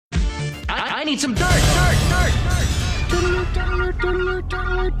I need some dirt.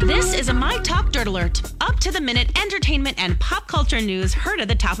 This is a My Talk Dirt Alert. Up to the minute entertainment and pop culture news heard at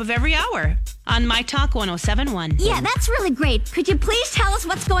the top of every hour on My Talk 107.1. Yeah, that's really great. Could you please tell us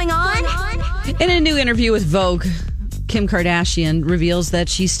what's going on? In a new interview with Vogue, Kim Kardashian reveals that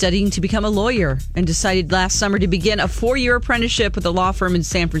she's studying to become a lawyer and decided last summer to begin a 4-year apprenticeship with a law firm in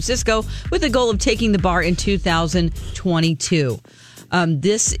San Francisco with the goal of taking the bar in 2022.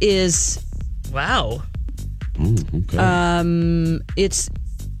 This is... Wow. Okay.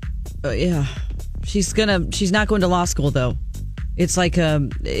 Yeah. She's not going to law school though. It's like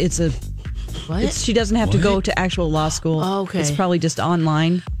What? she doesn't have to go to actual law school. Oh, okay. It's probably just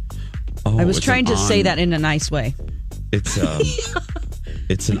online. I was trying to say that in a nice way. It's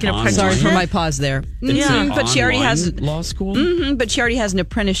an online. Sorry for my pause there. But she already has law school. But she already has an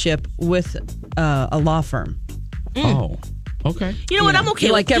apprenticeship with a law firm. Oh, okay. You know what? I'm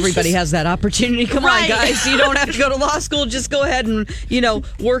okay. Like everybody has that opportunity. Come on, guys. You don't have to go to law school. Just go ahead and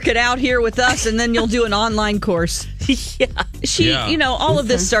work it out here with us, and then you'll do an online course. All of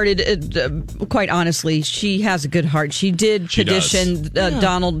this started. Quite honestly, she has a good heart. She did petition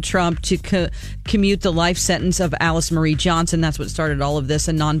Donald Trump to commute the life sentence of Alice Marie Johnson. That's what started all of this.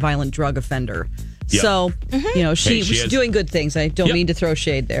 A nonviolent drug offender. Yep. So, she's doing good things. I don't mean to throw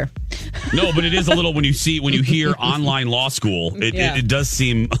shade there. No, but it is a little when you hear online law school, it does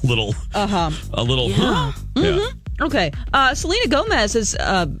seem a little. Yeah. Okay. Selena Gomez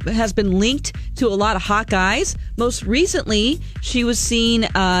has been linked to a lot of hot guys. Most recently, she was seen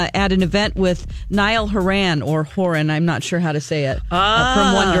at an event with Niall Horan or Horan. I'm not sure how to say it.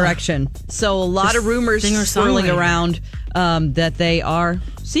 From One Direction. So a lot of rumors swirling around that they are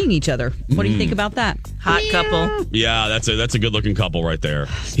seeing each other. What do you think about that? Hot couple. Yeah, that's a good looking couple right there.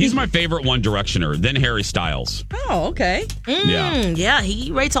 He's my favorite One Directioner, then Harry Styles. Oh, okay. Yeah,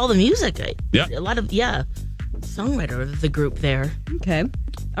 he writes all the music. Yeah. A lot of, songwriter of the group there. Okay.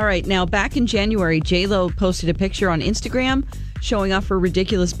 All right. Now, back in January, J-Lo posted a picture on Instagram showing off her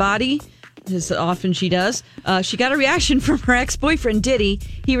ridiculous body, as often she does. She got a reaction from her ex-boyfriend, Diddy.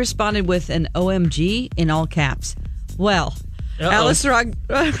 He responded with an OMG in all caps. Well, Alice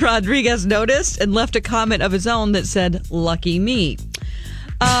Rodriguez noticed and left a comment of his own that said, "Lucky me."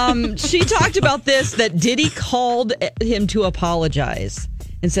 She talked about this, that Diddy called him to apologize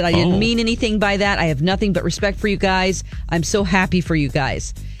and said, "I didn't mean anything by that. I have nothing but respect for you guys. I'm so happy for you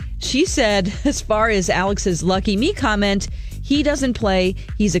guys." She said, as far as Alex's "lucky me" comment, he doesn't play.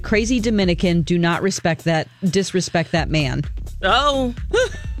 He's a crazy Dominican. Do not disrespect that man. Oh.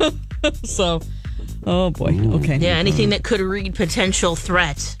 So... Oh, boy. Okay. Yeah, anything that could read potential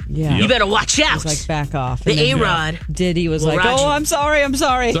threat. Yeah. You better watch out. It's like, back off. The ARod. Diddy was like, Roger. "Oh, I'm sorry.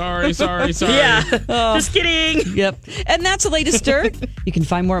 Sorry. Yeah. Just kidding. Yep. And that's the latest dirt. You can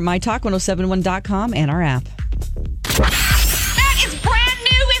find more at mytalk1071.com and our app. That is brand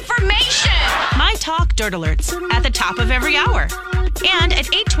new information. My Talk Dirt Alerts at the top of every hour. And at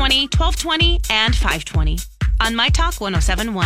 8:20, 12:20, and 5:20 on My Talk 107.1.